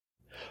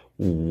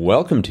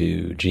Welcome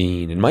to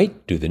Gene and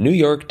Mike do the New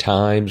York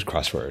Times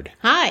crossword.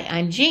 Hi,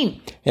 I'm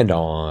Jean. And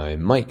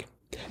I'm Mike.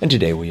 And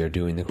today we are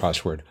doing the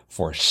crossword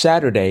for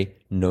Saturday,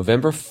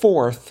 November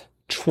 4th,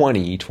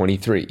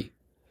 2023.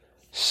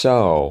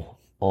 So,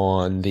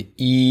 on the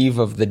eve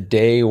of the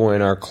day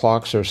when our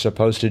clocks are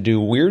supposed to do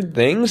weird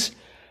things,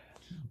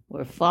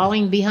 we're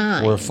falling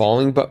behind. We're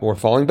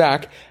falling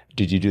back.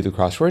 Did you do the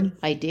crossword?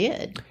 I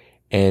did.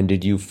 And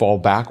did you fall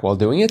back while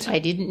doing it? I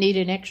didn't need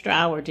an extra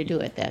hour to do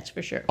it, that's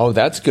for sure. Oh,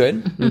 that's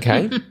good.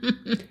 Okay.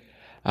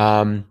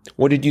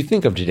 What did you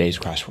think of today's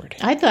crossword?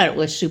 I thought it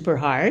was super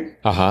hard.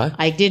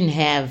 I didn't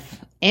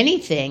have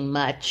anything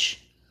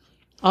much,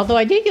 although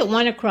I did get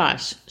one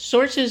across.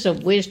 Sources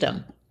of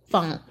wisdom,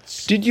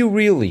 FOUNTS. Did you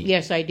really?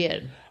 Yes, I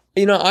did.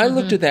 You know, I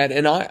looked at that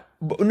and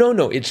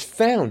No, it's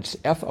FOUNTS,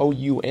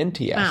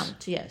 F-O-U-N-T-S.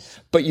 FOUNTS, yes.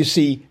 But you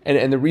see,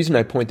 and the reason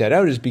I point that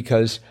out is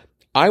because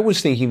I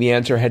was thinking the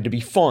answer had to be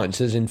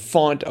fonts, as in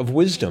font of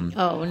wisdom.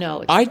 Oh,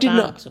 no, it's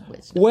founts of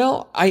wisdom.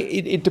 Well,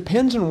 it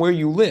depends on where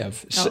you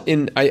live.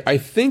 Oh. I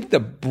think the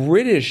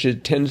British,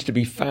 it tends to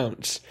be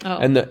founts,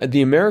 and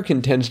the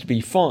American tends to be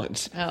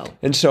fonts. Oh.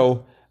 And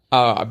so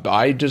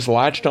I just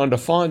latched onto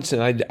fonts,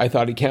 and I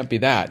thought it can't be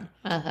that.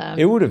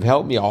 It would have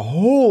helped me a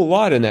whole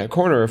lot in that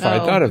corner if I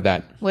thought of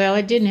that. Well,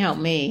 it didn't help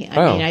me.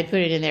 I mean, I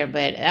put it in there,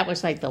 but that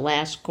was like the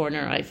last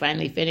corner I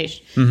finally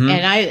finished. And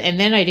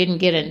then I didn't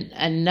get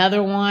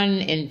another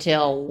one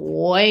until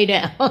way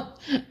down.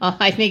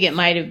 I think it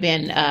might have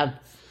been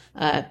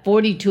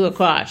 42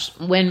 across.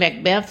 When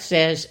Macbeth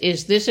says,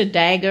 "Is this a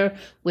dagger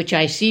which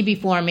I see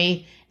before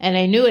me?" And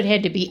I knew it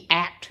had to be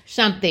act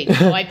something.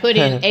 So I put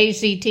in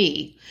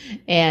ACT.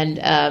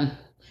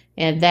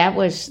 And that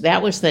was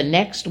the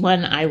next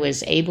one I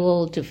was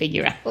able to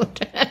figure out.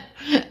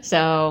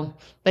 So,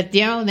 but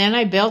then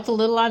I built a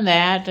little on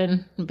that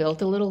and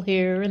built a little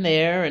here and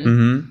there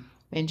and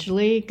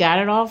eventually got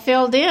it all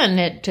filled in.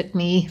 It took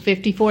me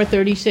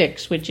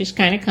 54:36, which is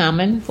kind of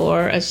common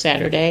for a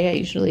Saturday. I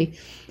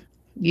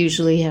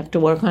usually have to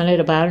work on it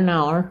about an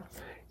hour.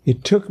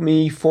 It took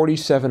me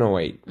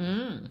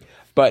 47:08.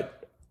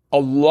 But a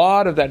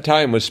lot of that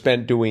time was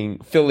spent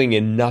filling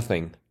in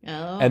nothing.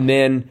 Oh. And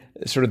then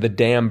sort of the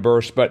dam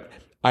burst. But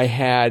I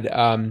had,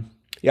 I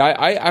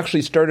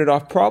actually started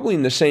off probably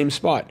in the same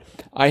spot.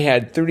 I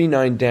had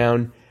 39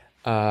 down,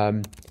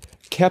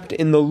 kept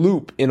in the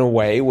loop in a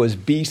way was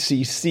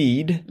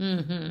BCC'd.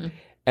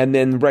 And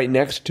then right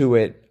next to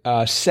it,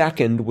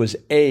 second was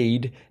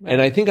aid. Right.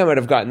 And I think I might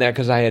have gotten that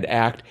because I had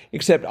act,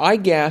 except I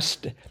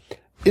guessed,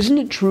 isn't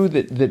it true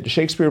that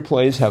Shakespeare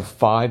plays have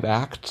 5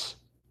 acts?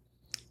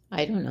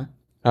 I don't know.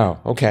 Oh,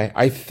 okay.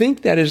 I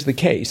think that is the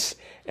case.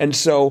 And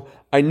so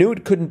I knew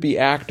it couldn't be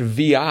act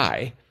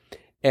VI.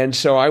 And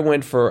so I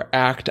went for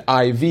act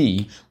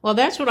IV. Well,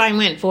 that's what I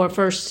went for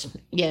first,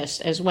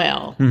 yes, as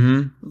well.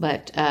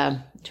 But it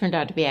turned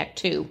out to be act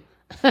 2.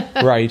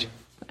 Right.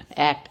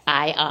 Act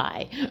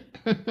II.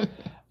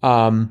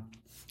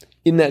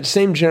 In that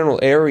same general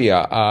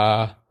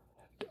area,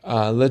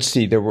 let's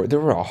see, there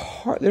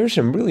were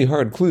some really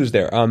hard clues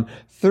there.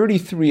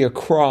 33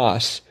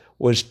 across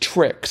was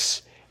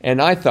tricks.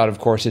 And I thought, of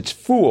course, it's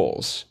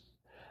fools.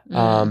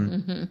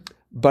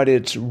 But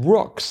it's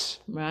rooks.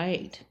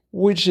 Right.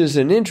 Which is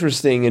an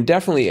interesting and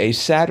definitely a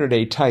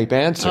Saturday type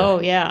answer.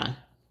 Oh, yeah.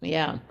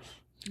 Yeah.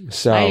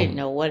 So I didn't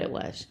know what it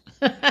was.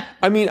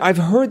 I mean, I've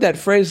heard that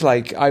phrase,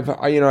 like I've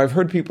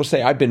heard people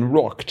say I've been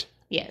rooked.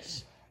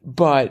 Yes.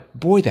 But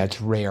boy,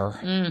 that's rare.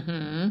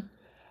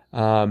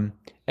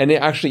 And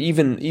it actually,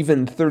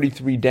 even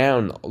 33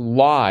 down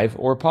live,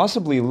 or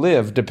possibly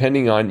live,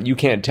 depending on, you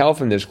can't tell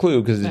from this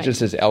clue because it just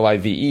says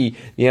LIVE. The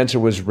answer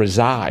was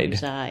reside.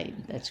 Reside,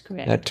 that's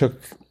correct. That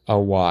took a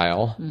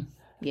while.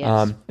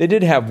 Yes. They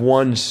did have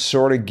one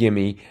sort of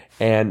gimme,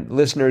 and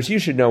listeners, you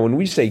should know when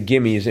we say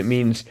gimmies, it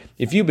means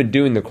if you've been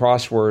doing the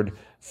crossword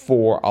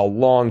for a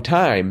long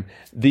time,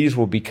 these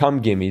will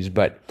become gimmies,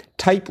 but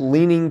type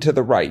leaning to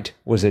the right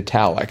was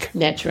italic.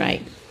 That's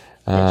right.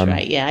 That's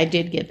right. Yeah, I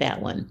did get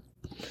that one.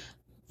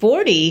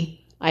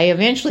 40, I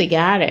eventually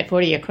got it.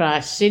 40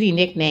 across, city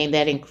nickname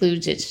that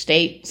includes its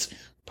state's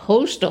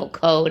postal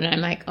code. And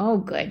I'm like, oh,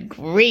 good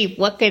grief,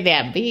 what could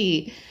that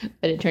be?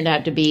 But it turned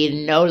out to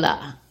be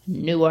NOLA,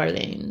 New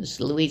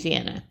Orleans,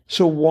 Louisiana.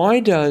 So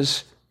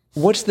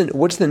what's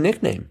the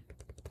nickname?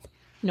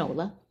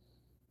 NOLA.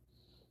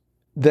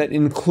 That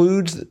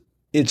includes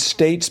its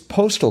state's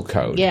postal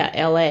code. Yeah,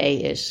 L.A.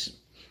 is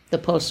the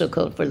postal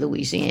code for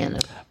Louisiana.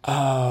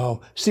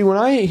 Oh, see, when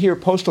I hear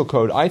postal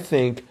code, I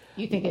think...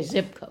 You think a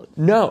zip code?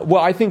 No.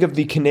 Well, I think of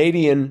the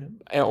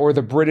Canadian or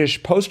the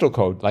British postal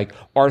code, like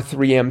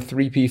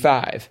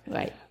R3M3P5.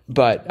 Right.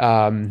 But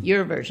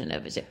your version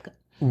of a zip code.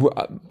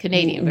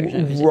 Canadian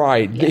version of a zip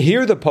right. code. Yes.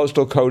 Here the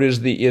postal code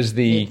is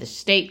the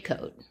state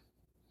code.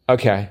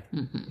 Okay.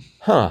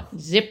 Huh.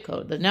 Zip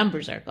code. The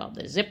numbers are called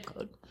the zip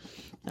code.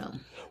 So.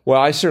 Well,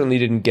 I certainly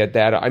didn't get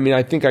that. I mean,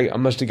 I think I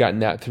must have gotten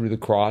that through the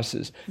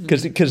crosses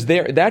because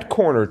that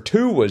corner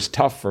too was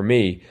tough for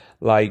me.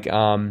 Like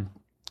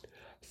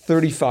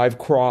 35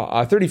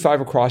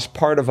 across,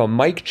 part of a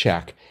mic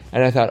check,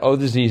 and I thought, oh,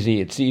 this is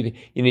easy. It's easy.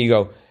 You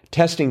go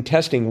testing,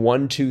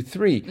 1, 2,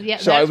 3. Yeah,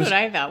 so that's what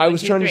I thought. I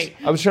was trying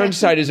to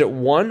decide, is it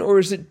 1 or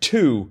is it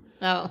 2?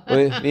 Oh.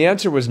 Well, the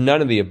answer was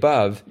none of the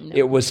above. No.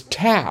 It was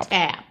tap.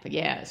 Tap,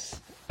 yes.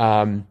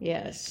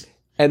 Yes.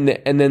 And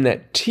then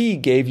that T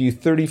gave you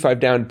 35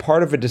 down,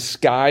 part of a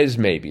disguise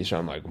maybe. So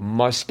I'm like,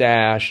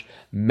 mustache,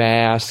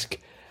 mask,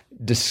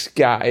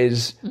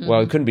 disguise.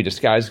 Well, it couldn't be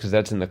disguise because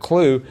that's in the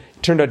clue.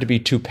 It turned out to be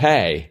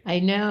toupee. I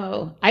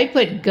know. I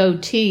put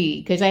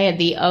goatee because I had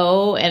the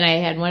O and I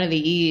had one of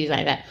the E's.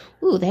 I thought,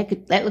 ooh,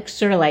 that looks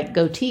sort of like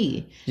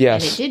goatee.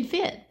 Yes. And it did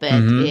fit, but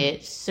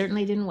it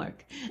certainly didn't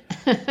work.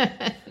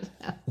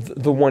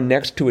 The one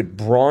next to it,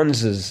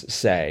 bronzes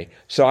say.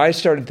 So I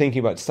started thinking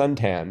about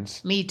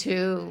suntans. Me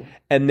too.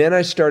 And then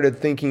I started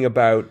thinking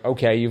about,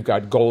 okay, you've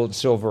got gold,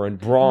 silver, and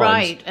bronze.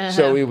 Right.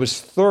 So it was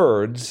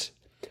thirds,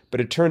 but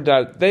it turned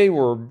out they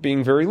were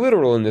being very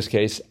literal in this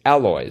case,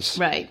 alloys.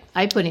 Right.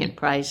 I put in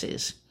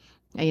prizes.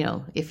 You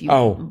know, if you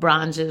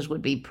bronzes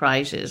would be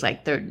prizes,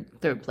 like third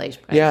place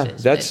prizes. Yeah,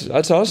 that's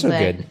also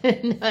good. No,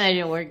 that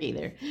didn't work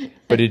either.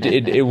 But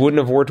it wouldn't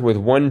have worked with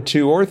 1,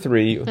 2, or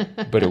 3,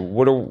 but it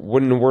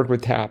wouldn't have worked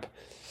with tap.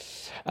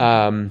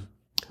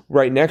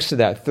 Right next to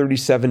that,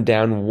 37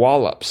 down,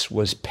 wallops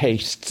was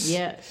pastes.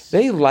 Yes.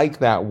 They like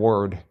that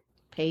word.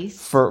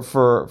 Paste?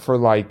 For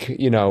like,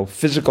 you know,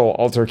 physical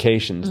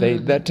altercations.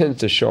 That tends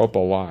to show up a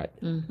lot.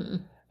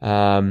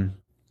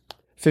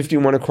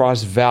 51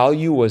 across,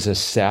 value was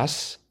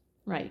assess.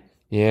 Right.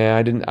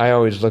 Yeah, I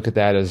always look at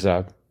that as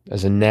a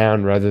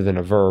noun rather than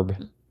a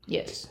verb.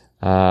 Yes.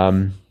 Yeah,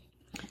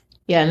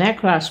 and that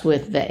crossed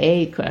with the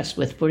A crossed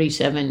with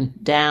 47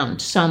 down.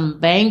 Some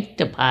bank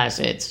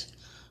deposits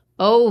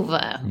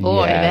over.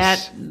 Boy,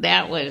 yes.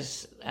 that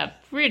was a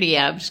pretty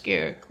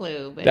obscure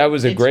clue. But that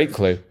was a great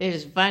clue. It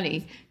was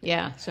funny.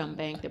 Yeah, some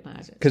bank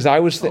deposits. Because I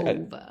was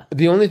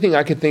the only thing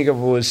I could think of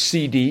was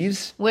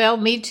CDs. Well,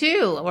 me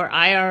too, or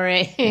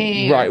IRA.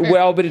 Right.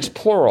 Well, but it's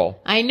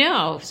plural. I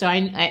know. So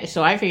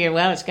I figured,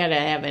 well, it's got to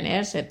have an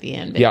S at the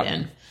end. But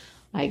then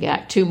I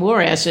got 2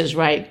 more S's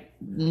right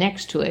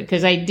next to it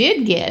because I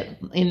did get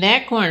in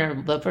that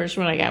corner. The first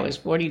one I got was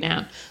 40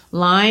 down.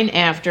 Line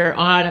after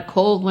on a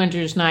cold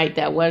winter's night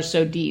that was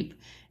so deep,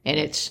 and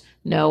it's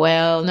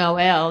Noel.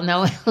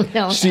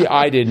 See,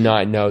 I did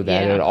not know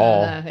that at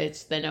all.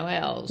 It's the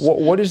Noels.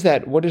 What is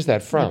that? What is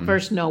that from? The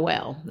first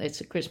Noel.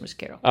 It's a Christmas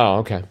carol. Oh,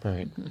 okay, all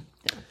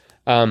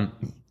right.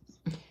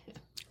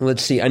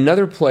 Let's see.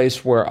 Another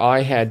place where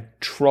I had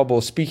trouble.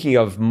 Speaking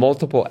of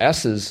multiple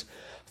S's,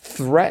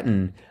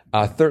 threaten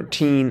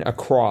 13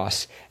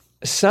 across.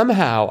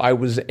 Somehow I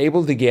was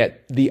able to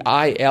get the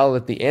IL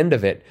at the end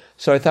of it,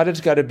 so I thought it's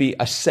got to be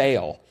a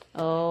sail.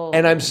 Oh.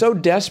 And I'm so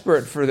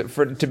desperate for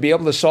to be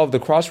able to solve the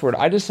crossword,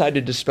 I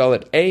decided to spell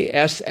it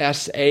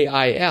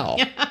ASSAIL.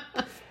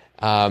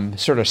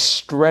 Sort of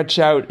stretch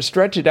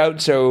it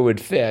out so it would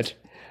fit,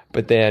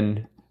 but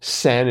then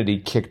sanity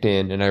kicked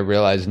in, and I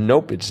realized,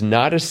 nope, it's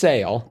not a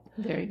sail.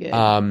 Very good.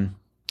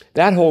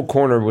 That whole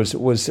corner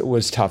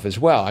was tough as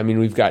well. I mean,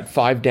 we've got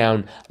 5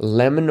 down,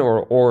 lemon or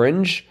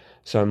orange.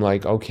 So I'm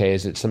like, okay,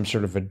 is it some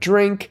sort of a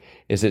drink?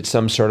 Is it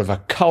some sort of a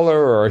color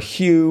or a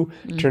hue?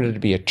 It turned out to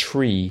be a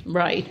tree.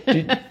 Right.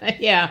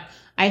 Yeah.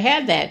 I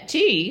had that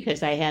tea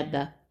because I had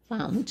the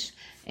founts.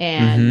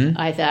 And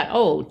I thought,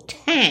 oh,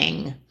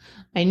 tang.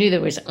 I knew there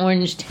was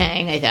orange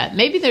tang. I thought,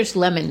 maybe there's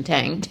lemon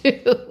tang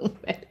too.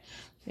 But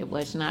it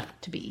was not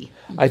to be.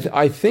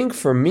 I think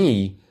for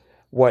me,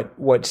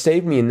 what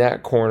saved me in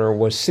that corner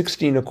was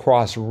 16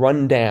 across,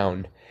 run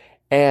down.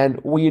 And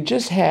we had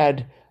just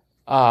had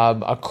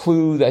a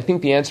clue. I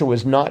think the answer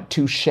was not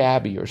too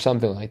shabby or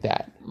something like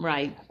that.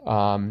 Right.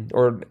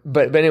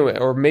 But anyway,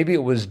 or maybe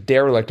it was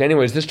derelict.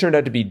 Anyways, this turned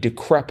out to be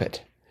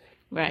decrepit.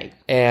 Right.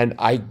 And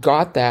I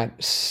got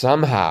that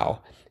somehow.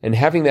 And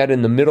having that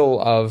in the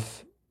middle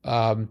of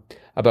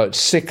about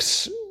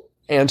 6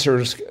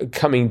 answers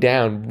coming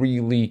down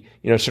really,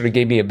 sort of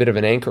gave me a bit of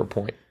an anchor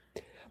point.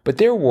 But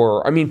there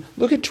were,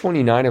 look at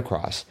 29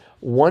 across.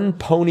 One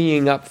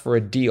ponying up for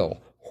a deal.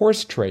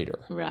 Horse trader.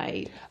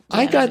 Right.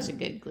 Yeah, that was a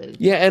good clue.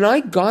 Yeah, and I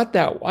got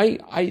that.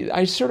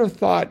 I sort of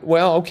thought,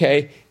 well,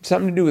 okay,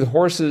 something to do with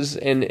horses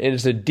and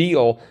it's a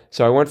deal.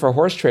 So I went for a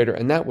horse trader,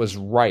 and that was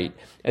right.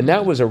 And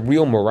that was a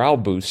real morale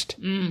boost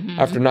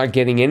after not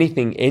getting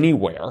anything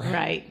anywhere.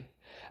 Right.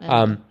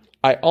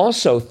 I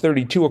also,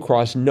 32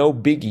 across, no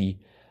biggie,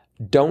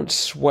 don't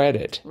sweat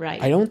it.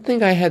 Right. I don't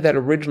think I had that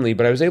originally,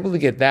 but I was able to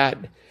get that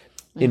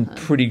in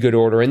pretty good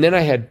order. And then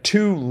I had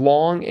 2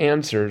 long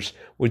answers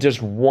with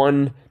just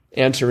one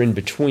answer in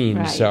between.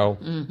 Right. So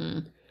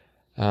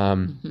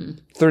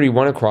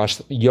 31 across,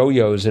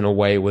 yo-yos in a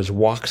way was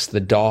walks the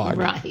dog.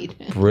 Right.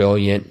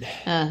 Brilliant.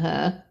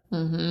 Oh,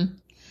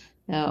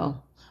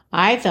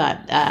 I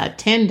thought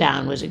 10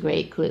 down was a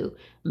great clue.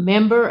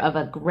 Member of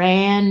a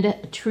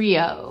grand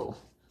trio.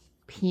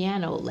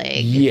 Piano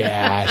leg.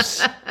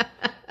 Yes.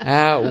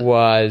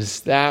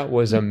 That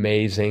was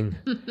amazing.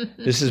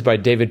 This is by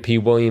David P.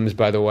 Williams,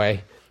 by the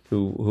way,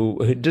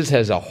 who just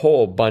has a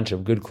whole bunch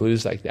of good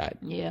clues like that.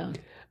 Yeah.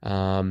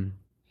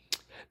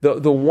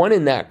 The one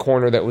in that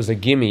corner that was a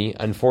gimme,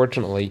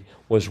 unfortunately,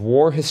 was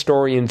War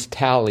Historians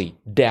Tally,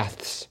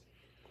 Deaths.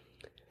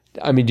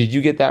 I mean, did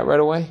you get that right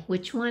away?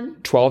 Which one?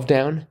 12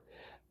 down.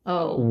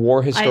 Oh.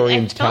 War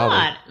Historians Tally.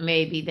 I thought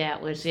maybe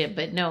that was it,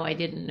 but no, I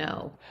didn't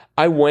know.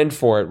 I went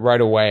for it right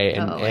away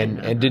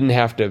and didn't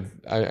have to.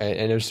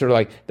 And it was sort of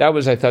like, that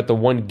was, I thought, the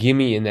one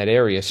gimme in that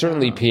area.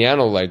 Certainly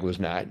Piano Leg was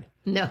not.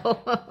 No.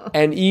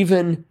 And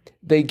even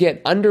they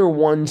get under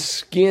one's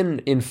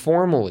skin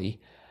informally.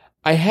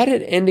 I had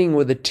it ending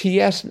with a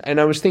TS,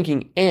 and I was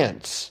thinking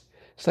ants.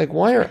 It's like,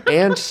 why are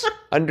ants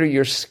under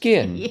your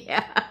skin?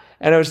 Yeah.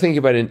 And I was thinking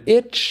about an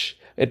itch.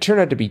 It turned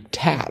out to be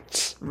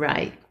tats.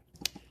 Right.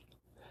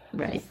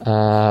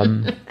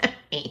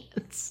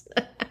 Ants.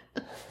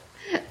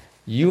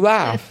 You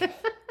laugh.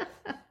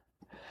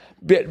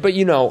 But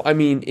you know, I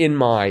mean, in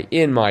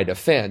my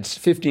defense,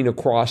 15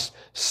 across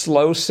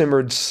slow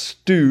simmered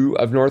stew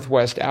of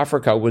Northwest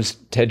Africa was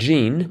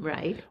tagine,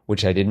 right?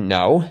 Which I didn't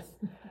know,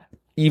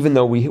 even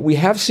though we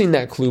have seen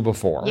that clue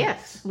before.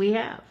 Yes, we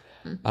have.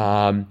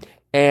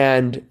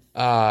 And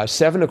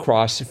 7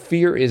 across,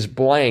 fear is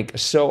blank,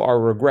 so are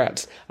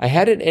regrets. I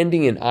had it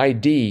ending in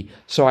ID,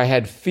 so I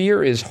had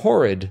fear is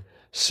horrid,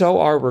 so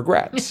are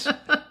regrets.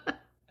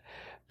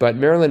 But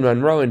Marilyn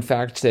Monroe, in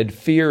fact, said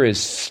fear is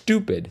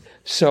stupid,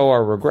 so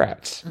are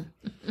regrets.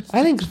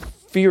 I think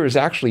fear is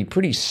actually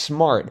pretty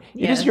smart.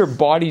 Yes. It is your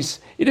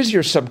body's, it is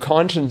your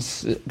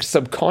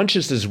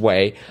subconscious's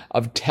way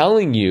of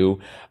telling you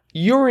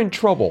you're in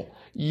trouble.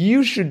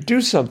 You should do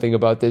something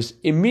about this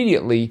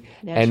immediately,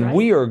 and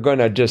we are going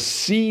to just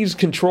seize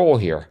control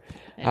here.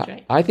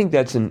 Right. I think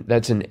that's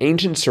an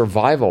ancient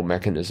survival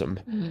mechanism.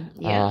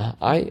 Yeah.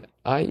 I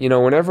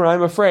whenever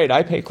I'm afraid,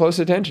 I pay close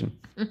attention.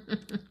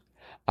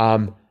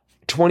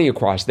 20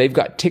 across, they've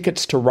got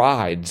tickets to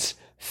rides,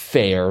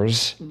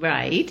 fares.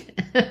 Right.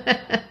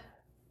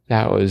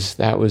 That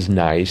was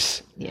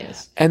nice.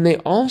 Yes. And they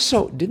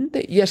also, didn't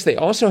they? Yes, they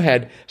also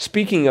had,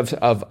 speaking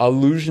of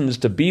allusions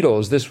to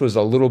Beatles, this was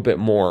a little bit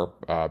more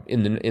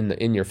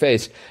in your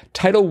face.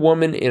 Title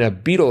woman in a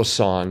Beatles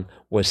song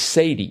was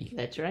Sadie.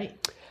 That's right.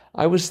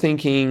 I was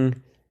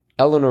thinking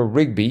Eleanor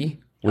Rigby,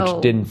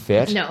 which didn't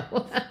fit. No.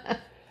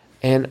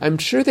 And I'm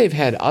sure they've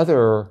had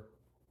other,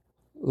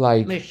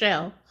 like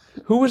Michelle.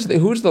 Who's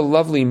the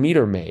lovely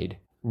meter maid?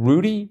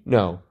 Rudy?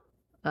 No.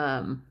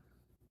 I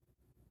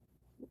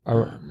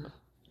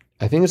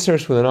think it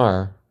starts with an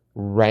R.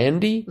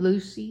 Randy?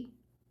 Lucy?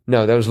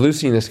 No, that was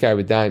Lucy in the Sky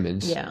with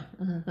Diamonds. Yeah.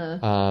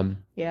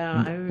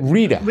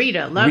 Rita.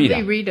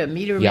 Lovely Rita,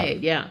 meter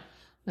maid. Yeah.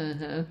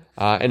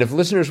 And if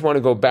listeners want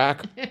to go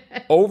back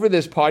over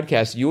this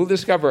podcast, you'll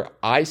discover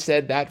I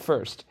said that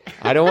first.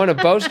 I don't want to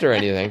boast or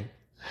anything.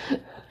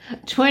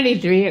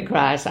 23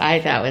 across,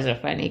 I thought was a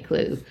funny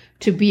clue.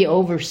 To be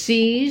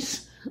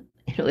overseas,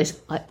 it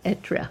was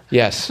être.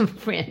 Yes.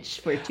 French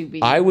for to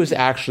be. I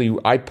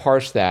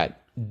parsed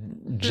that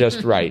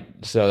just right.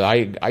 So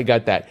I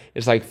got that.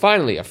 It's like,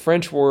 finally, a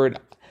French word.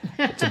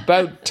 It's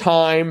about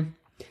time.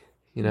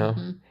 You know,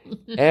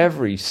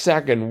 every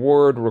second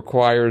word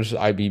requires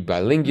I be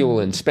bilingual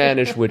in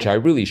Spanish, which I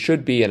really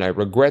should be, and I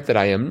regret that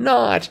I am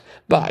not.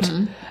 But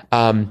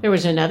there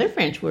was another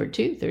French word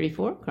too,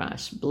 34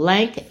 across.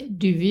 Blanc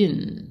du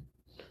vin.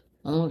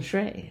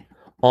 Entree.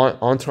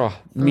 Entre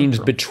means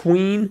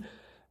between.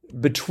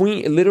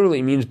 It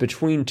literally means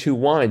between two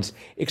wines.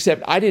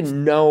 Except I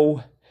didn't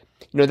know.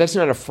 That's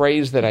not a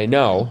phrase that I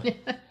know,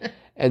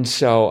 and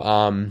so.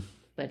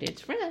 But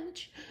it's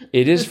French.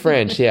 It is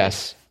French,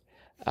 yes.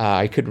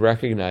 I could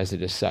recognize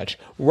it as such.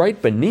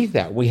 Right beneath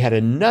that, we had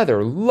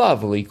another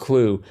lovely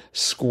clue.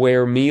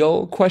 Square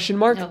meal, ?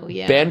 Oh,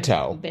 yeah.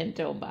 Bento.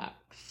 Bento box.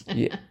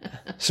 Yeah.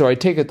 So I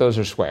take it those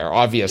are square,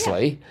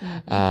 obviously.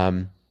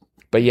 Yeah.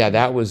 But yeah,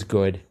 that was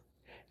good.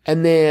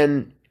 And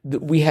then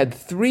we had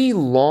 3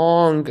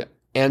 long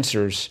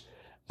answers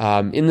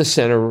in the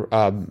center,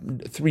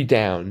 3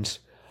 downs.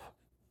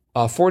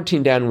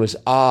 14 down was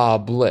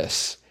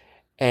bliss.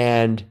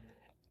 And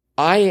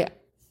I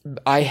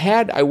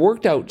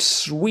worked out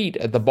sweet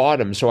at the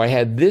bottom, so I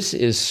had this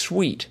is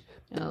sweet.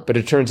 Oh. But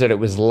it turns out it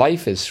was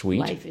life is sweet.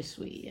 Life is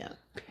sweet, yeah.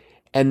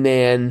 And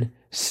then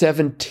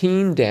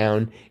 17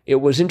 down, it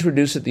was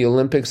introduced at the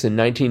Olympics in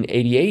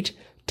 1988,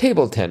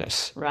 table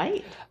tennis.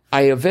 Right.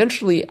 I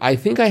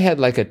think I had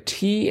like a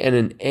T and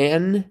an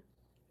N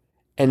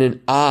and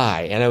an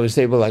I, and I was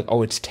able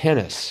to it's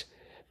tennis.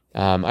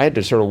 I had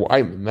to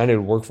I had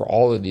to work for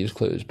all of these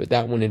clues, but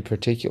that one in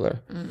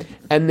particular.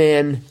 And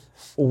then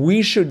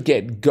we should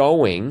get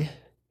going.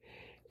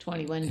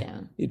 21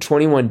 down.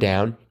 21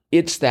 down.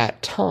 It's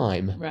that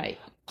time. Right.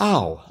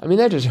 Ow. I mean,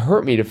 that just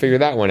hurt me to figure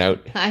that one out.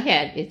 I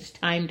had it's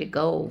time to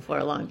go for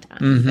a long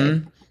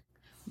time.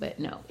 But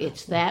no,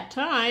 it's that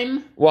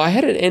time. Well, I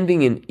had it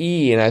ending in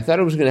E, and I thought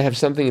it was going to have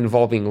something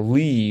involving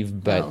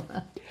leave, but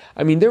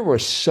I mean, there were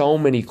so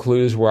many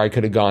clues where I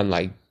could have gone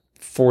like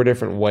 4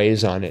 different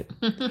ways on it.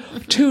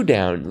 2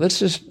 down. Let's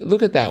just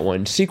look at that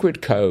one.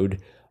 Secret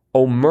code.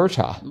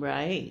 Omerta.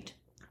 Right.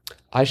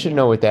 I should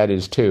know what that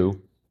is,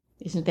 too.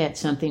 Isn't that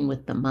something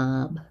with the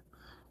mob?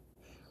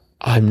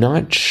 I'm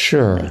not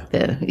sure.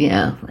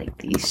 Like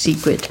the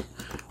secret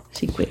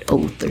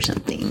oath or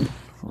something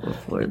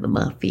for the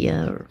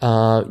mafia.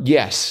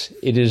 Yes,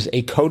 it is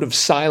a code of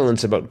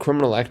silence about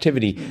criminal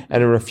activity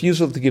and a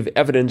refusal to give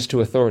evidence to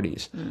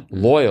authorities,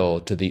 loyal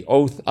to the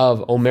oath of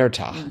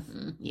omerta.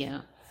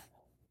 Yeah.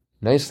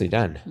 Nicely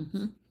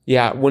done.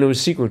 Yeah, when it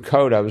was secret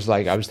code, I was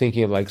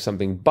thinking of like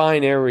something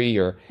binary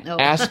or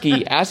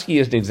ASCII. ASCII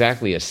isn't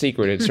exactly a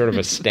secret; it's sort of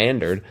a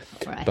standard.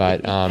 Right.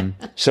 But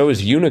so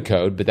is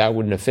Unicode, but that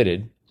wouldn't have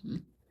fitted.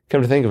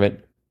 Come to think of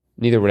it,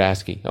 neither would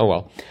ASCII. Oh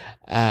well.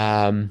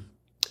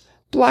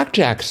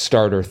 Blackjack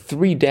starter,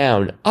 3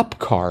 down, up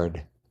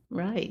card.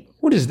 Right.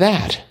 What is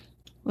that?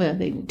 Well,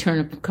 they turn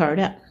a card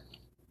up.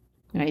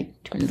 Right?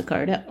 Turn the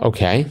card up.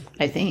 Okay.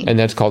 I think. And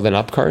that's called an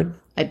up card?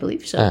 I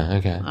believe so.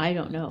 Okay. I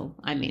don't know.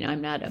 I mean,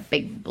 I'm not a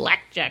big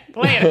blackjack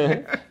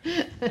player.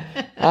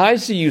 I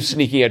see you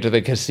sneaking out to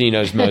the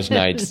casinos most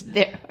nights.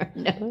 There are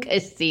no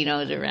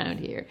casinos around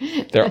here.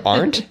 There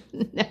aren't?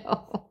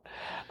 No.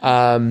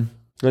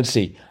 Let's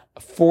see.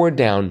 4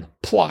 down,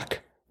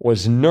 pluck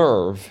was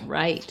nerve.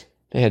 Right.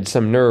 They had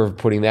some nerve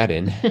putting that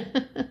in.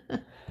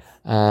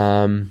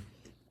 And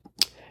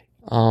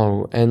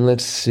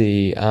let's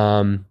see.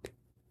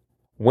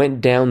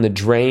 Went down the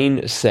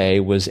drain, say,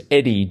 was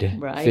eddied,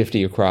 right.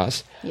 50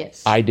 across.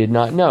 Yes. I did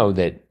not know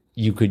that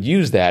you could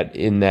use that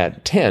in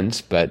that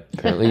tense, but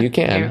apparently you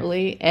can.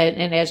 Apparently,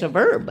 and as a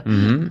verb.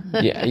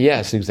 Yeah,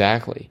 yes,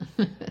 exactly.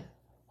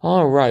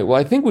 All right. Well,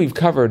 I think we've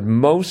covered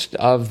most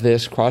of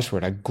this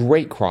crossword. A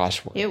great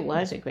crossword. It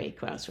was a great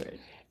crossword.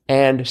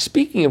 And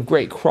speaking of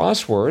great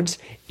crosswords,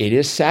 it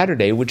is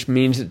Saturday, which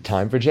means it's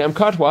time for Jam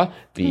Katwa,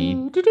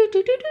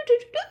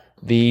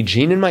 the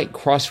Gene and Mike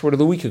Crossword of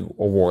the Week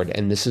Award.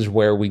 And this is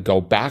where we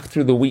go back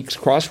through the week's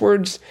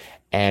crosswords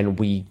and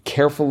we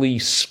carefully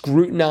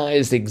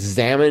scrutinize,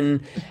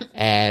 examine,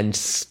 and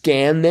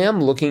scan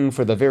them, looking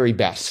for the very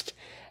best.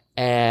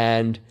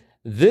 And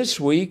this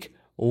week,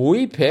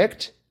 we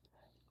picked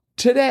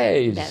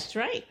today's. That's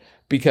right.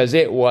 Because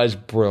it was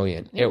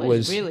brilliant. It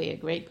was really a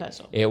great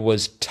puzzle. It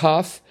was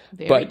tough.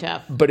 Very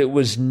tough. But it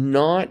was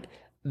not,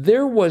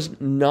 there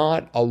was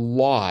not a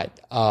lot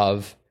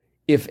of,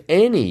 if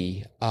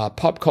any,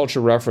 pop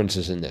culture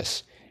references in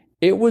this.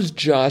 It was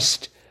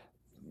just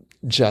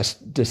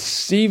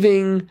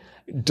deceiving,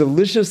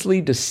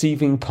 deliciously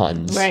deceiving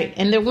puns. Right.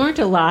 And there weren't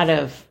a lot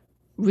of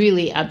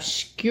really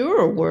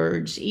obscure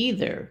words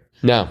either.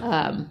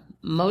 No.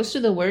 Most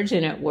of the words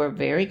in it were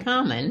very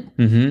common.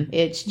 Mm-hmm.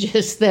 It's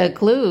just the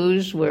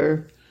clues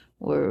were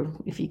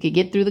if you could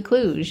get through the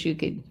clues, you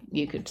could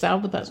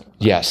solve the puzzle.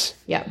 Yes.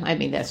 Yeah, I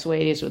mean that's the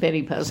way it is with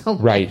any puzzle.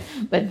 Right.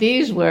 But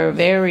these were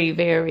very,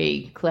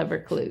 very clever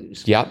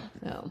clues. Yep.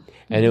 So.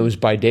 And it was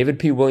by David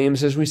P.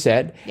 Williams, as we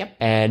said. Yep.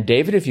 And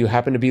David, if you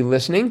happen to be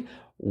listening,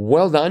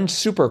 well done,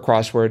 super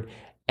crossword.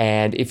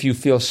 And if you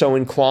feel so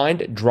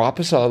inclined,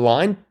 drop us a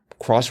line,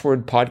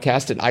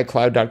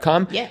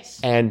 crosswordpodcast@icloud.com. Yes.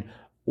 And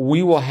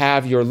we will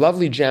have your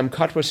lovely Jam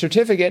Katwa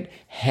certificate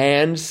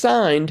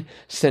hand-signed,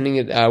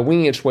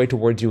 winging its way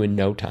towards you in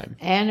no time.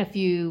 And a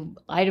few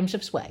items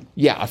of swag.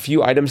 Yeah, a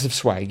few items of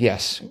swag,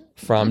 yes,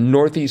 from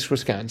Northeast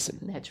Wisconsin.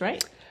 That's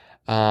right.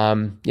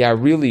 Yeah,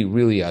 really,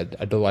 really a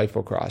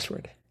delightful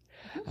crossword.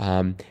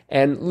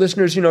 And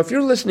listeners, if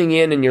you're listening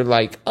in and you're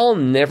like, I'll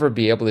never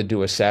be able to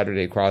do a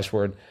Saturday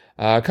crossword,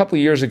 a couple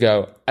of years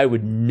ago, I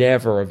would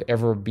never have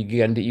ever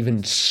begun to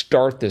even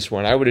start this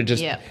one. I would have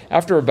just,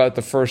 after about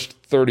the first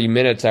 30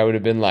 minutes, I would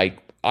have been like,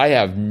 I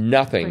have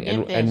nothing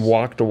and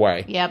walked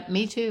away. Yep,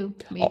 me too.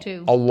 Me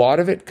too. A lot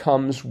of it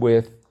comes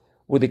with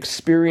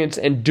experience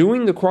and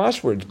doing the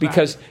crosswords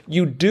because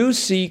you do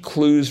see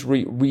clues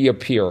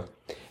reappear.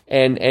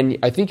 And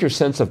I think your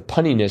sense of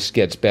punniness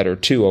gets better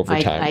too over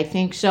time. I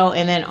think so.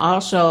 And then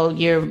also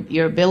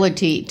your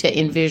ability to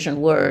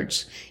envision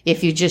words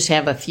if you just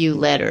have a few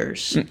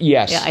letters.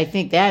 Yes. Yeah, I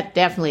think that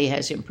definitely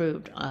has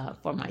improved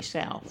for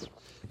myself.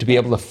 To be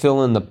able to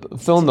fill in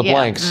the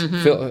blanks,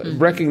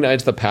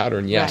 recognize the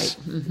pattern. Yes.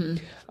 Right. Mm-hmm.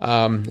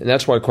 And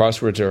that's why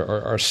crosswords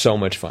are so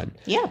much fun.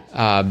 Yeah.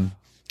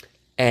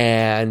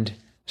 And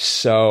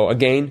so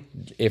again,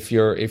 if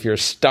you're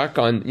stuck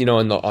on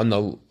on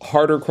the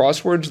harder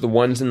crosswords, the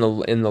ones in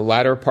the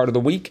latter part of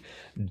the week,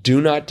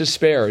 do not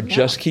despair. No.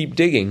 Just keep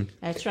digging.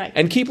 That's right.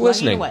 And keep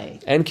listening.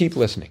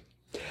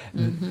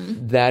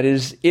 Mm-hmm. That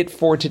is it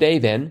for today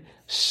then.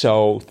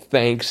 So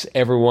thanks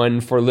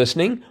everyone for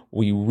listening.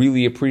 We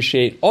really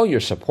appreciate all your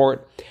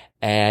support,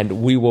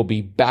 and we will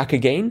be back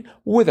again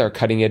with our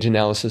cutting edge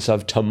analysis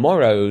of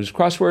tomorrow's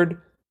crossword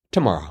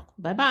tomorrow.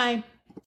 Bye-bye.